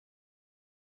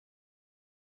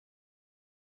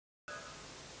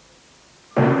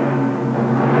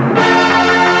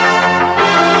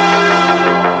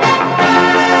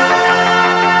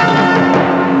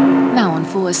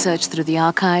search through the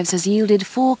archives has yielded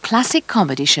 4 classic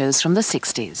comedy shows from the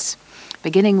 60s.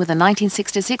 Beginning with the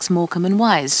 1966 Morecambe and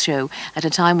Wise show, at a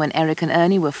time when Eric and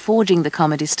Ernie were forging the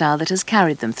comedy style that has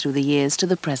carried them through the years to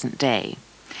the present day.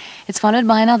 It's followed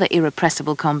by another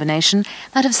irrepressible combination,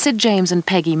 that of Sid James and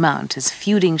Peggy Mount as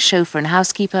feuding chauffeur and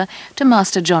housekeeper to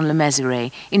Master John Le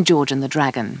Mesurier in George and the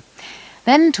Dragon.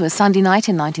 Then to a Sunday night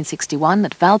in 1961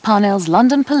 at Val Parnell's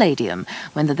London Palladium,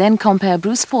 when the then compere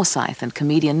Bruce Forsyth and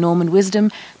comedian Norman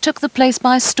Wisdom took the place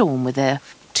by storm with their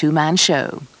 2-man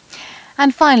show.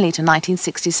 And finally to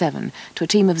 1967, to a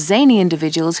team of zany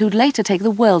individuals who'd later take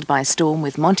the world by storm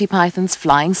with Monty Python's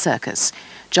Flying Circus,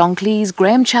 John Cleese,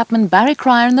 Graham Chapman, Barry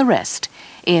Cryer and the rest,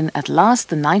 in At Last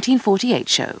the 1948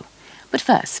 show. But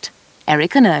first,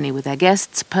 Eric and Ernie with their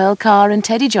guests Pearl Carr and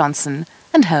Teddy Johnson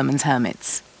and Herman's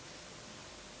Hermits.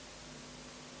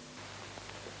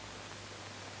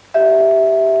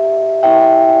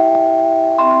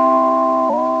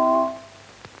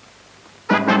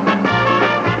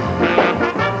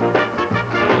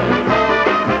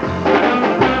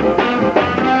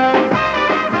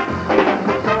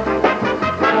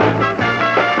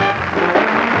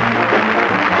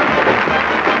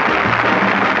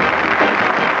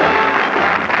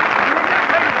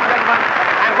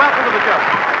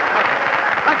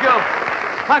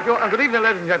 Thank you, and good evening,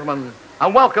 ladies and gentlemen,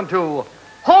 and welcome to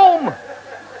Home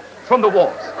from the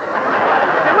Wars.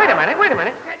 Hey, wait a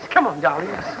minute. Come on, darling.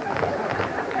 And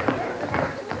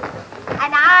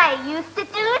I used to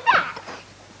do that.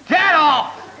 Get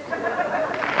off!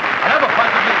 I never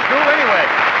fancied you in school anyway.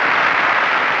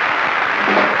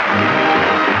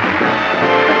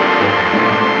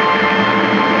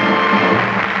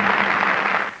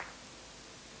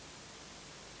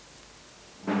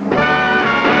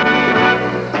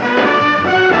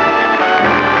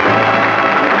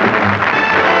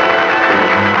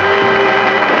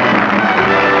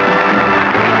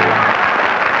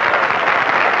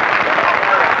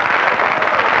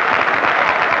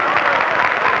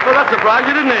 Surprised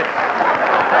you, didn't it?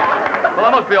 Well,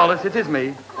 I must be honest, it is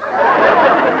me.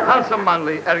 Handsome,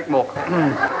 manly Eric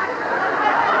Morecambe.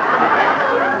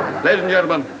 Ladies and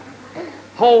gentlemen,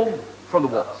 home from the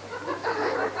wars.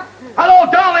 Hello,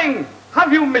 darling!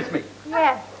 Have you missed me?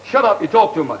 Yes. Shut up, you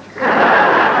talk too much.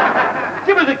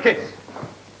 Give us a kiss.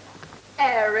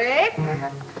 Eric?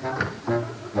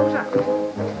 Who's that?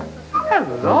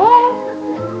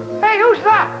 Hello? Hey, who's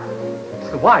that?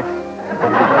 It's the wife.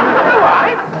 Your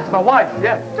wife? It's my wife,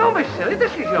 yeah. Don't be silly,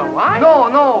 this is your wife.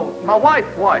 No, my wife.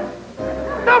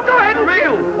 No, go ahead and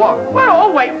Real what? We're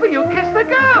all waiting for you to kiss the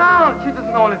girl. No, she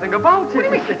doesn't know anything about it. What do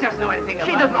you mean she doesn't know anything about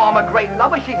it? She doesn't know I'm a great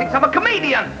lover. She thinks I'm a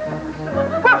comedian.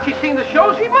 Well, she's seen the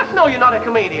show. She must know you're not a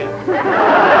comedian.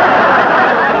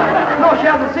 No, she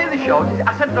hasn't seen the show.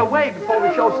 I sent her away before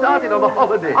the show started on a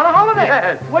holiday. On a holiday?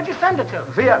 Yes. Where'd you send her to?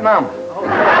 Vietnam.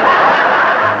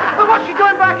 Well, what's she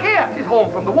doing back here? She's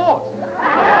home from the wars.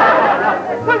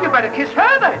 Well, you better kiss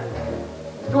her then.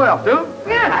 Do I have to?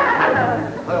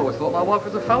 Yeah. I always thought my wife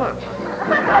was a fella.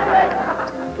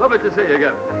 Lovely to see you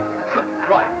again.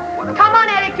 Right. Come on,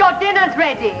 Eric, your dinner's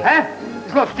ready. Huh?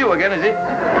 It's not stew again, is it?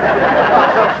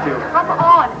 It's not stew. Come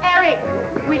on, Eric.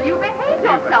 Will you behave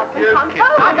yourself and come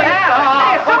home?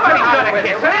 Hey, somebody's gonna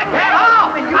kiss her. Get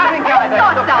off! Will you behave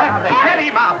yourself? Get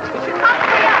him out. Come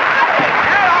here.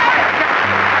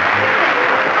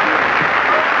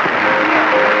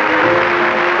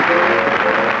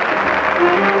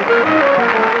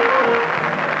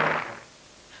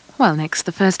 Well, next,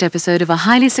 the first episode of a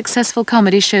highly successful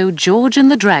comedy show, George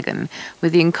and the Dragon,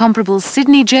 with the incomparable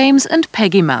Sidney James and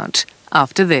Peggy Mount,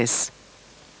 after this.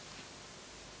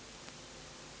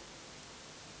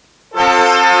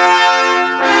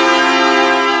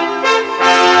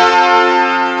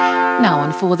 Now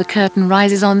on 4, the curtain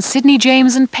rises on Sidney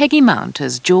James and Peggy Mount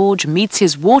as George meets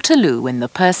his Waterloo in the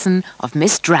person of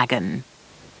Miss Dragon.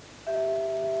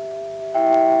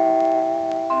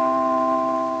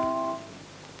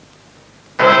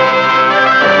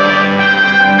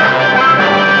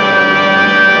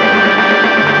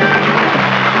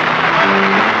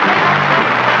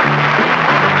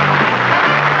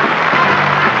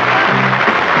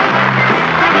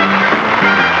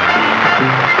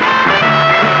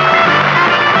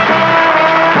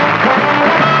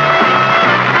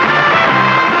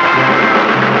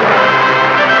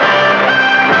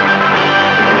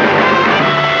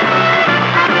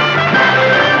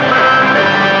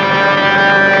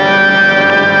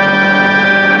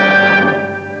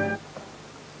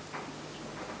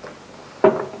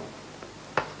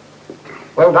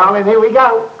 Well, darling, here we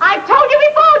go. I've told you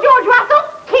before, George Russell.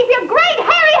 Keep your great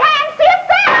hairy hands to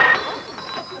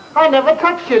yourself. I never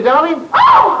touched you, darling.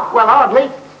 Oh! Well, hardly.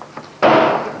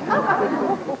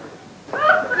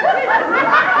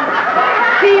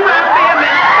 He won't be a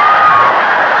minute.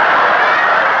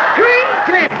 Green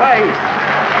clippers.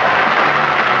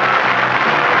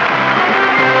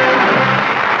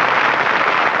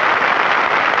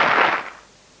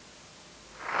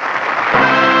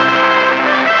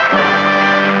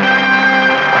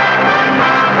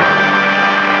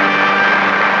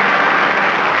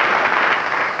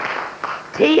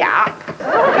 Tea up.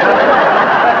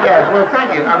 Yes, well,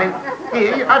 thank you. I mean,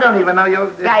 I don't even know your...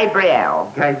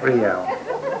 Gabriel. Gabriel.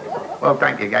 Well,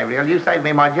 thank you, Gabriel. You saved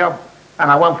me my job,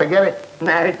 and I won't forget it.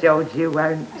 No, George, you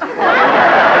won't.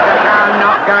 I'm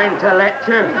not going to let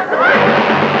you.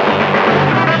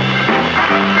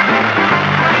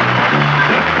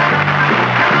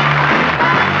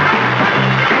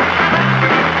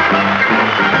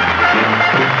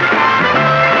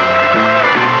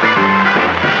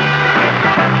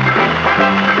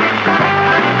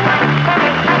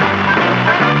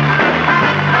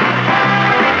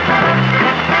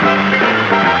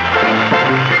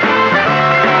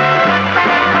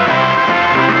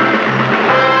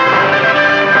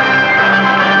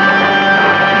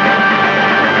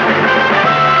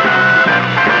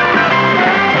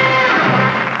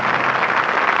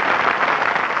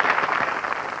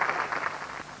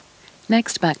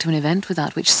 Next, back to an event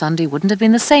without which Sunday wouldn't have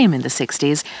been the same in the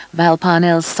 60s, Val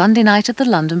Parnell's Sunday night at the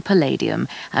London Palladium,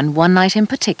 and one night in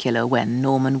particular when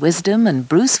Norman Wisdom and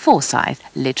Bruce Forsyth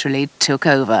literally took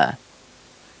over.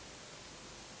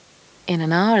 In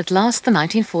an hour at last the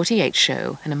 1948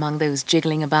 show, and among those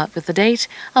jiggling about with the date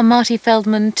are Marty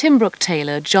Feldman, Tim Brooke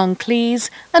Taylor, John Cleese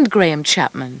and Graham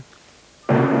Chapman.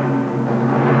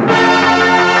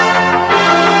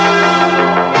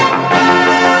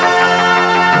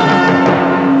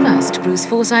 Bruce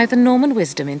Forsyth and Norman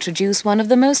Wisdom introduce one of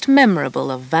the most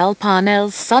memorable of Val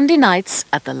Parnell's Sunday nights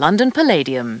at the London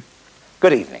Palladium.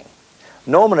 Good evening.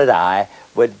 Norman and I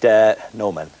would...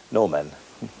 Norman.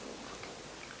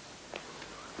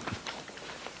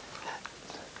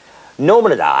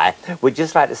 Norman and I would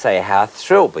just like to say how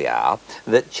thrilled we are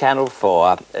that Channel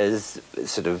 4 has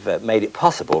sort of made it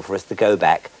possible for us to go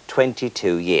back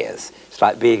 22 years. It's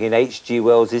like being in H.G.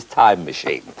 Wells' time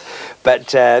machine. But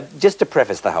just to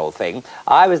preface the whole thing,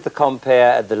 I was the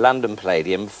compere at the London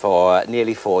Palladium for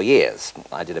nearly 4 years.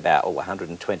 I did about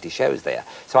 120 shows there.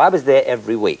 So I was there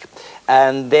every week.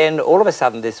 And then all of a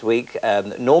sudden this week,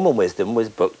 Norman Wisdom was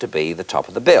booked to be the top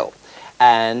of the bill.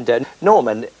 And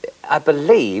Norman, I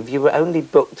believe you were only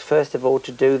booked, first of all,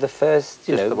 to do the first,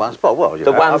 you know... the one spot, well,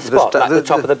 the one spot, like the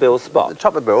top of the bill spot. The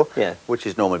top of the bill, yeah, which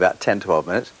is normally about 10, 12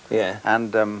 minutes. Yeah.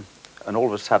 And all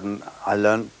of a sudden, I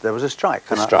learned there was a strike.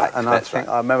 A strike, I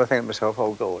remember thinking to myself,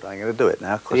 oh, God, I'm going to do it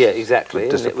now. Yeah, exactly.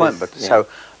 Disappointment. Yeah.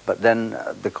 But then,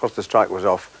 because the strike was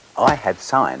off, I had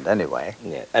signed anyway.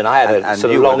 Yeah. And I had a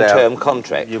sort of long-term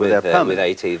contract with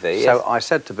ITV. Yes. So I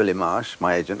said to Billy Marsh,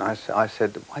 my agent, I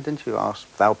said, why didn't you ask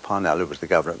Val Parnell, who was the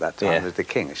governor at that time, Yeah. was the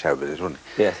king of show business, wasn't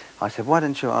he? Yes. I said, why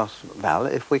didn't you ask Val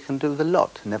if we can do the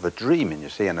lot? Never dreaming, you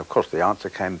see. And of course the answer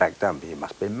came back down, but you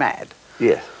must be mad.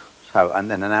 Yes. So,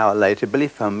 and then an hour later, Billy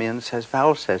phoned me and says,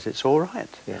 Val says it's all right.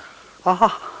 Yeah.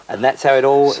 Aha. And that's how it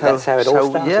all. That's how it all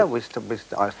started. Yeah,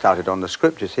 I started on the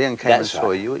script, you see, and came and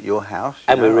saw you at your house.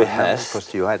 And we rehearsed.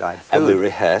 Because you had food. And we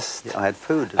rehearsed. Yeah, I had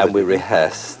food. And we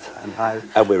rehearsed.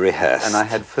 And we rehearsed. And I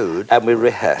had food. And we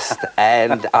rehearsed.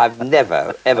 And I've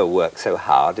never, ever worked so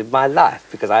hard in my life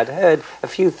because I'd heard a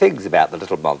few things about the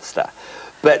little monster.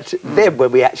 But then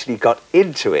when we actually got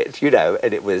into it, you know,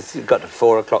 and it got to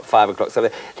 4 o'clock, 5 o'clock, so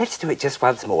let's do it just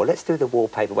once more. Let's do the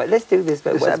wallpaper. Let's do this.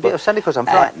 It's only because I'm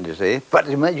frightened, you see. But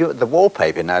the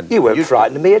wallpaper now... You weren't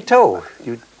frightened of me at all.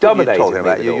 You dominated me. What are you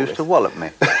talking about? You used to wallop me.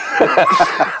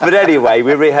 But anyway,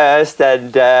 we rehearsed,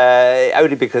 and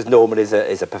only because Norman is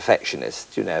a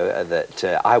perfectionist, you know,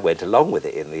 that I went along with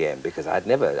it in the end because I'd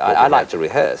never... I like to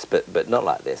rehearse, but not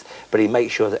like this. But he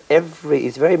makes sure that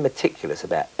he's very meticulous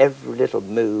about every little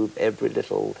move, every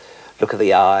little look of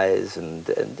the eyes, and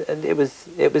it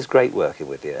was great working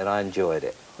with you, and I enjoyed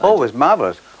it. Oh, it was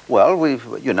marvellous. Well,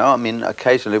 I mean,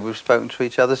 occasionally we've spoken to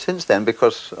each other since then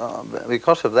because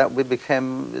of that we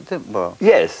became, well...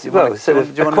 Yes, well, sort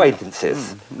of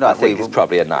acquaintances, no, I think is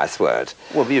probably a nice word.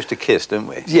 Well, we used to kiss, didn't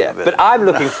we? Yeah, but I'm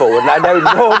looking forward, and I know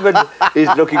Norman is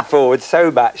looking forward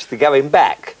so much to going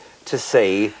back to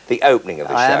see the opening of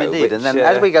the show. I am indeed, and then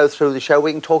as we go through the show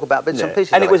we can talk about bits and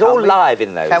pieces. And it was all live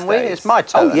in those days. Can we? It's my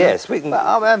turn. Oh, yes. We can.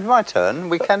 My turn.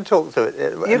 We can talk through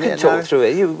it. You can talk through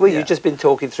it. You've just been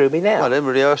talking through me now. Well, in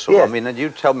rehearsal, Yeah. I mean, and you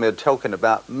tell me, talking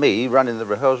about me running the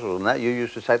rehearsals and that, you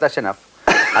used to say, that's enough.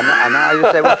 And I used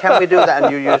to say, well, can we do that?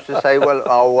 And you used to say, well,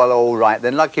 all right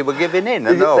then, like you were giving in.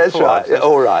 And That's right.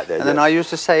 All right then. And then I used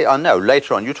to say, oh no,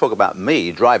 later on, you talk about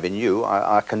me driving you.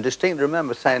 I can distinctly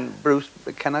remember saying, Bruce,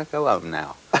 can I go home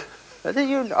now?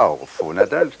 Oh, fool, now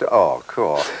don't. Oh,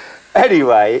 cool.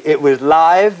 Anyway, it was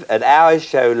live, an hour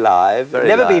show live.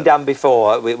 Never been done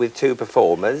before with two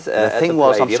performers. The thing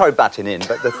was, I'm sorry butting in,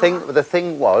 but the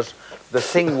thing was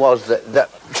that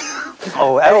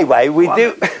oh, anyway, we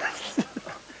do.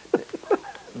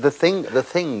 The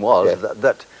thing was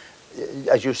that,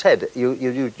 as you said,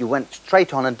 you went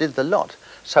straight on and did the lot.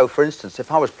 So, for instance,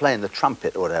 if I was playing the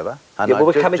trumpet or whatever... And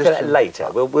we'll come into that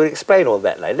later. We'll explain all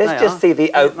that later. Let's just see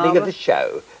the opening of the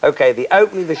show. OK, the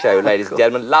opening of the show, ladies and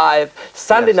gentlemen, live,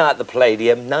 Sunday night at the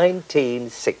Palladium,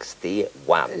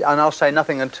 1961. And I'll say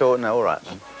nothing until... No, all right,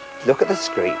 then. Look at the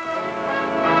screen.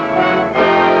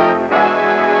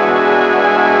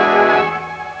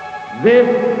 This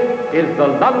is the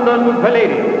London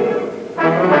Palladium.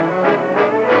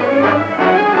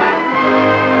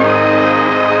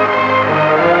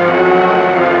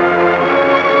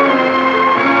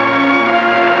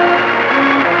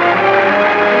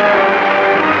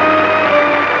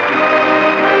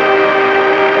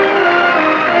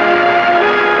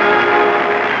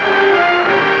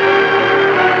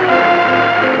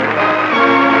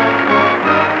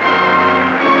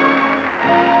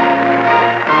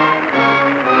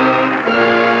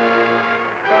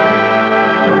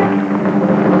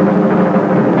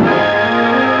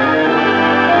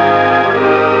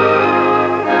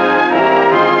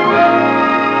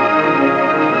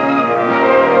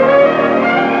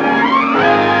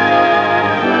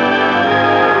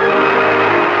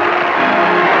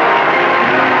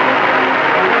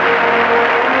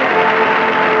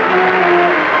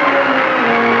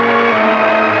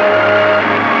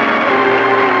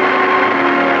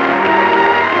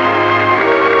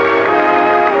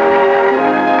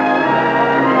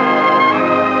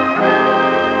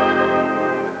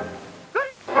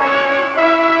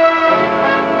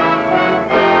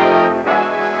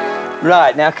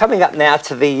 Right, now coming up now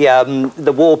to the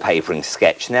wallpapering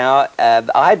sketch. Now,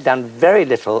 I'd done very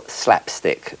little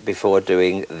slapstick before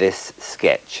doing this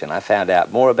sketch, and I found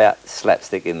out more about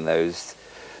slapstick in those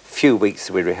few weeks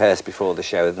we rehearsed before the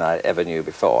show than I ever knew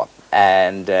before.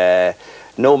 And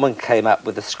Norman came up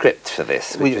with a script for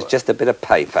this, which was just a bit of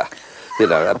paper, you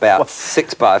know, about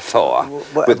 6 by 4,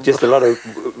 with just a lot of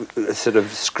sort of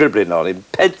scribbling on in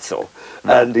pencil.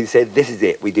 And he said, this is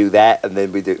it, we do that, and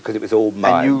then we do, because it was all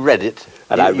mine. And you read it.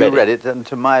 And I read it. And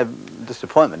to my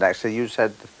disappointment, actually, you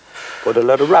said... What a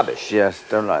load of rubbish. Yes,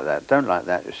 don't like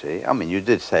that, you see. I mean, you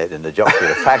did say it in a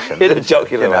jocular fashion. In a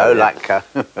jocular way, you know, like...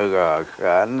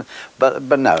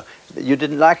 but no, you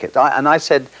didn't like it. And I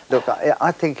said, look,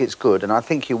 I think it's good, and I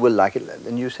think you will like it.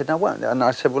 And you said, no, I won't. And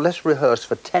I said, well, let's rehearse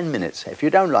for 10 minutes. If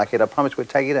you don't like it, I promise we'll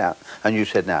take it out. And you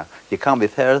said, no, you can't be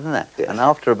fairer than that. Yes. And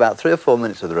after about 3 or 4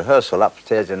 minutes of the rehearsal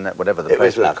upstairs in that, whatever the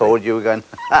place was called, you were going...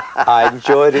 I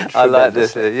enjoyed it tremendously. I liked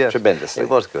this, yes. Tremendously. It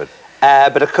was good.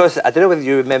 But of course, I don't know whether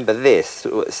you remember this.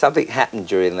 Something happened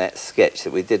during that sketch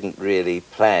that we didn't really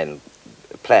plan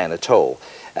at all,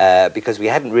 because we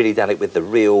hadn't really done it with the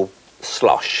real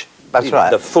slosh. That's right.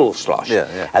 The full slosh. Yeah,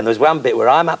 yeah. And there was one bit where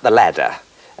I'm up the ladder,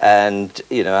 and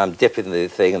you know I'm dipping the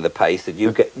thing in the paste, and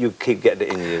you keep getting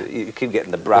it in you keep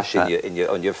getting the brush on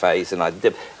your face, and I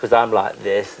dip because I'm like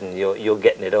this, and you're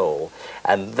getting it all.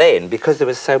 And then because there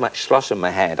was so much slosh on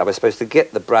my hand, I was supposed to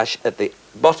get the brush at the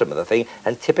bottom of the thing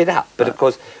and tip it up. But of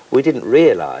course we didn't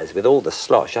realise with all the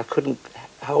slosh I couldn't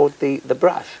hold the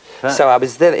brush. Right. So I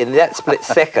was then in that split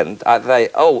second, I say,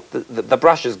 oh, the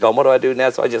brush is gone. What do I do now?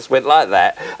 So I just went like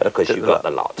that, and of course you got the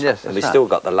lot. Yes, and we still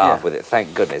got the laugh with it.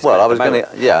 Thank goodness. Well, I was going to,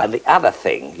 yeah. And the other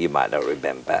thing you might not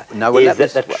remember is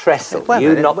that the trestle.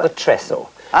 You knocked the trestle.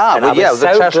 Ah, and well, yeah,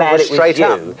 the trestle was straight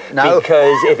up. No,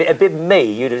 because if it had been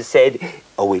me, you'd have said,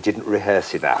 oh, we didn't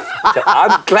rehearse enough. So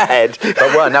I'm glad.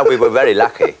 But no, we were very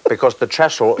lucky because the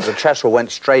trestle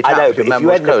went straight up. I know, but if you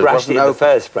hadn't brushed it in the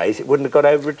first place, it wouldn't have gone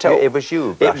over at all. It was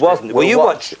you. It wasn't. Well, you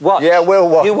watch. Yeah, we'll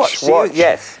watch. You watch.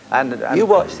 Yes. And you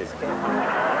watch this.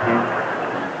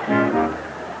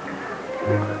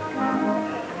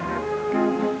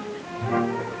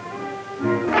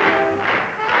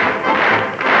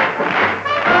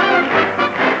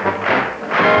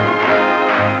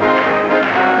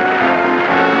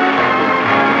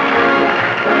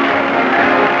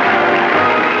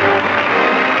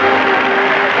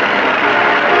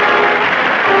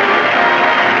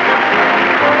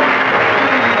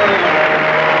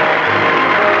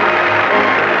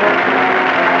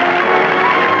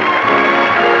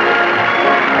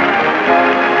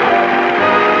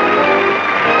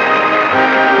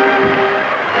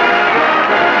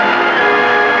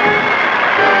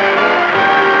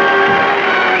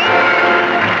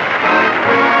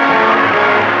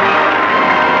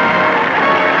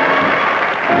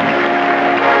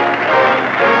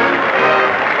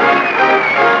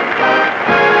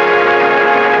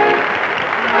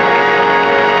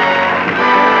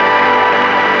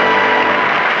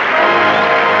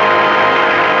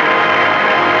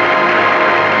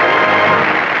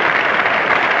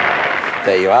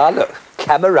 there you are, look.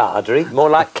 Camaraderie, more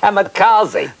like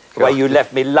kamikaze. The way you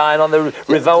left me lying on the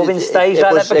revolving stage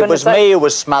like that, for It goodness was sake. me who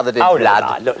was smothered in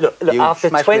blood. Look, You after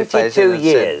smashed me in the face 22 and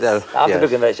years, said, after yes.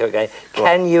 looking at that show again,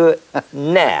 can you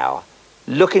now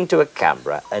look into a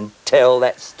camera and tell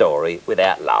that story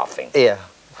without laughing? Yeah.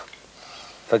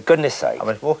 For goodness sake. I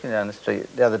was walking down the street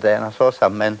the other day and I saw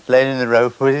some men laying in the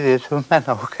road. What it is for a man,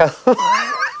 okay?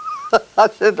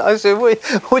 I said,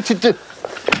 what you do?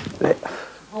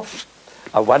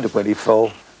 I wondered when he'd fall.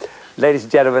 Ladies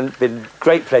and gentlemen, it's been a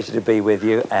great pleasure to be with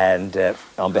you, and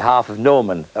on behalf of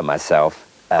Norman and myself,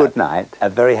 good night. A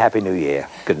very happy New Year.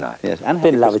 Good night. Yes, and it's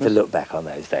been lovely Christmas. to look back on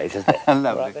those days, hasn't it?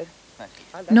 Lovely.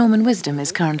 Norman Wisdom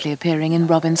is currently appearing in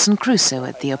Robinson Crusoe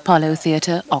at the Apollo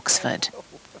Theatre, Oxford.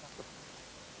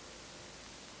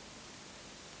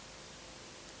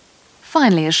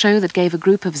 Finally, a show that gave a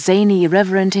group of zany,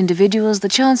 irreverent individuals the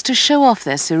chance to show off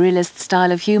their surrealist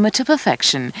style of humour to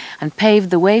perfection and paved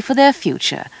the way for their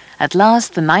future. At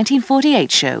last, the 1948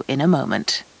 show in a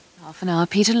moment. Half an hour,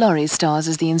 Peter Lorre stars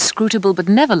as the inscrutable but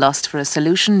never lost for a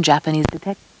solution Japanese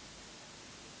detective.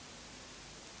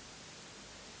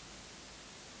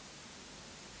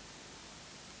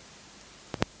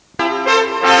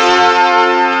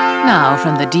 Now,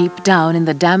 from the deep down in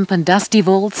the damp and dusty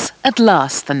vaults, at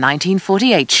last the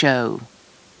 1948 show.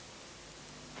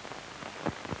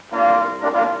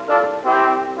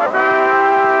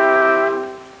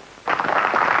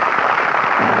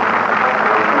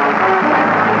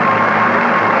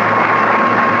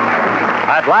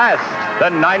 At last, the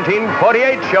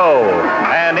 1948 show,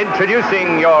 and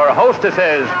introducing your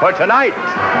hostesses for tonight.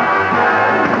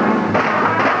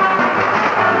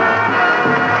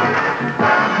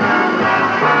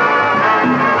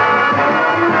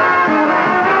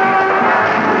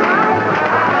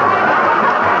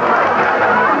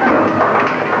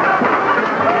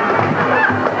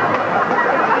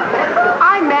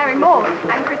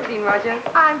 Rogers.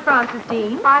 I'm Frances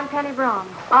Dean. I'm Penny Brown.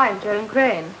 I'm Joan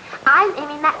Crane. I'm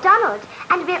Amy MacDonald,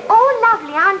 and we're all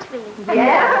lovely, aren't we?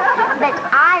 Yes. But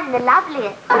I'm the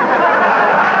loveliest.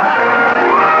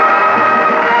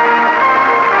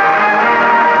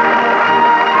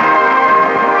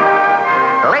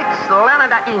 Let's learn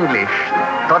the English.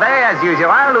 Today, as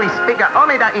usual, we speak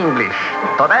only the English.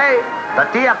 Today, the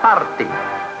tea party.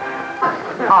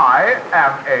 I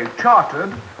am a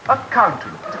chartered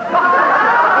accountant.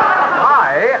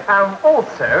 I am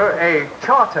also a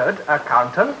chartered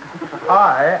accountant.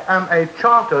 I am a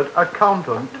chartered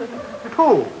accountant,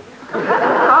 too.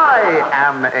 I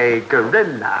am a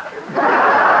gorilla.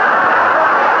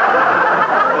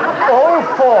 All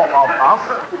four of us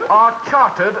are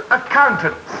chartered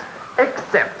accountants,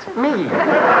 Except me.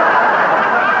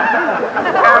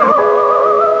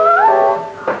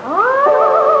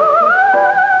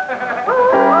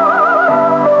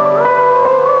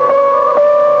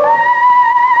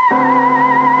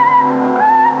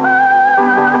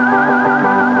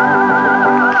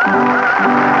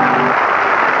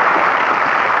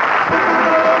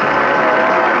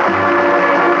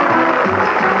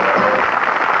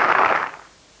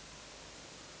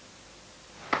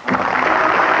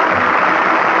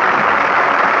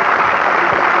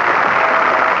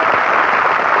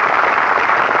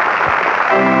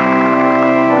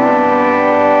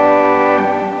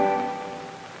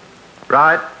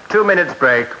 Right, 2 minutes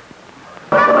break.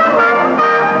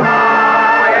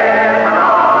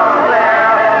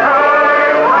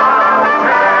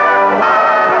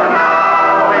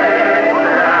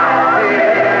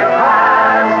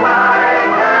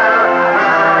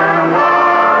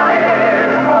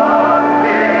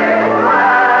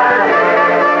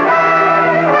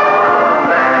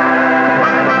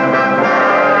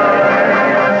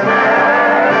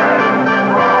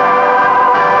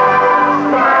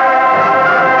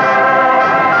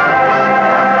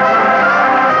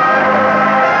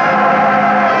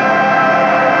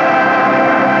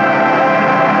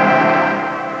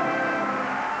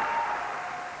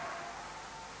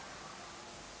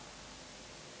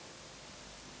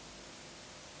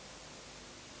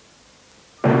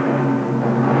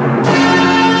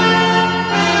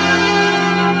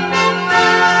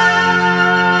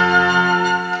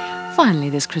 Finally,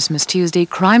 this Christmas Tuesday,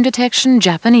 crime detection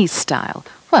Japanese style.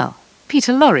 Well,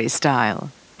 Peter Lorre style.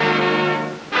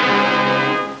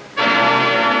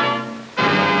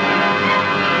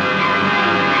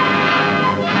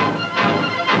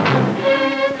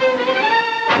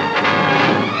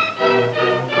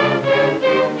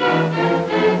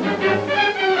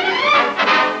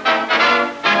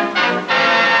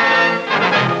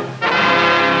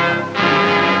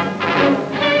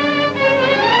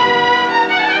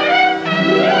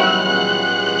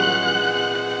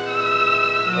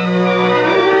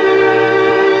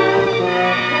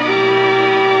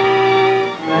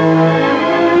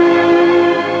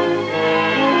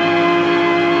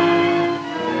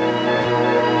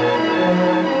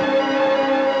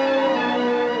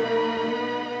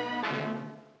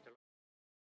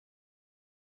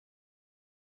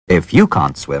 If you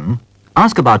can't swim,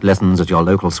 ask about lessons at your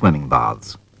local swimming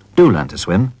baths. Do learn to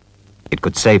swim. It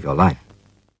could save your life.